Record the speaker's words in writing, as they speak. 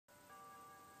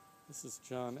This is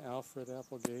John Alfred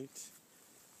Applegate.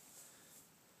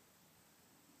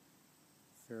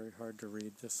 Very hard to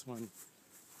read. This one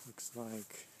looks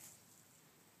like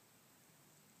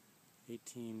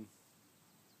 18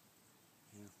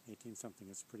 something.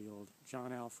 It's pretty old.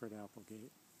 John Alfred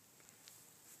Applegate.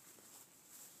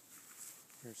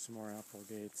 Here's some more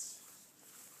Applegates.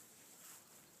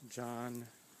 John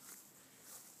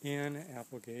N.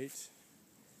 Applegate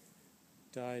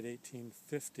died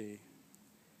 1850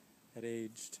 at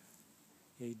age,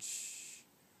 I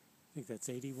think that's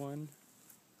 81.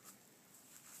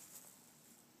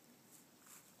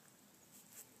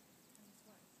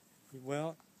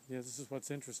 Well, yeah, this is what's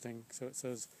interesting. So it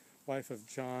says, wife of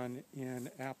John N.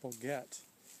 Applegate.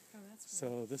 Oh, that's so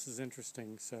weird. This is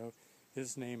interesting. So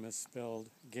his name is spelled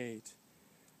Gate,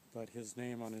 but his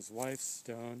name on his wife's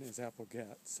stone is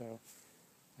Applegate. So,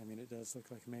 I mean, it does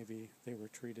look like maybe they were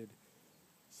treated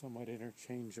somewhat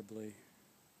interchangeably,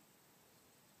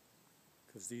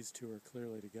 because these two are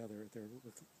clearly together. They're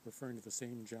referring to the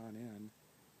same John N.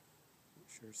 It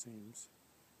sure seems.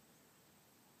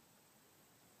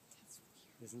 That's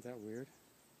weird. Isn't that weird?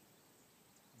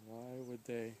 Why would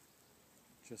they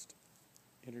just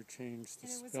interchange the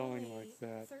spelling like that?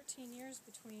 And it was only 13 years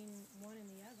between one and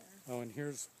the other. Oh, and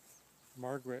here's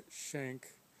Margaret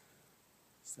Schenck.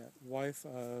 Is that wife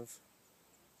of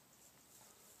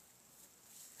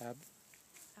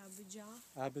Abijah?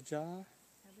 Abijah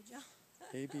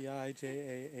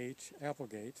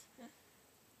Applegate,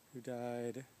 who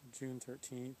died June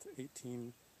 13th,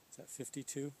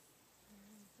 52?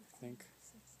 I think.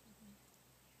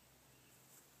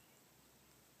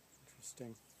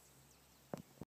 Interesting.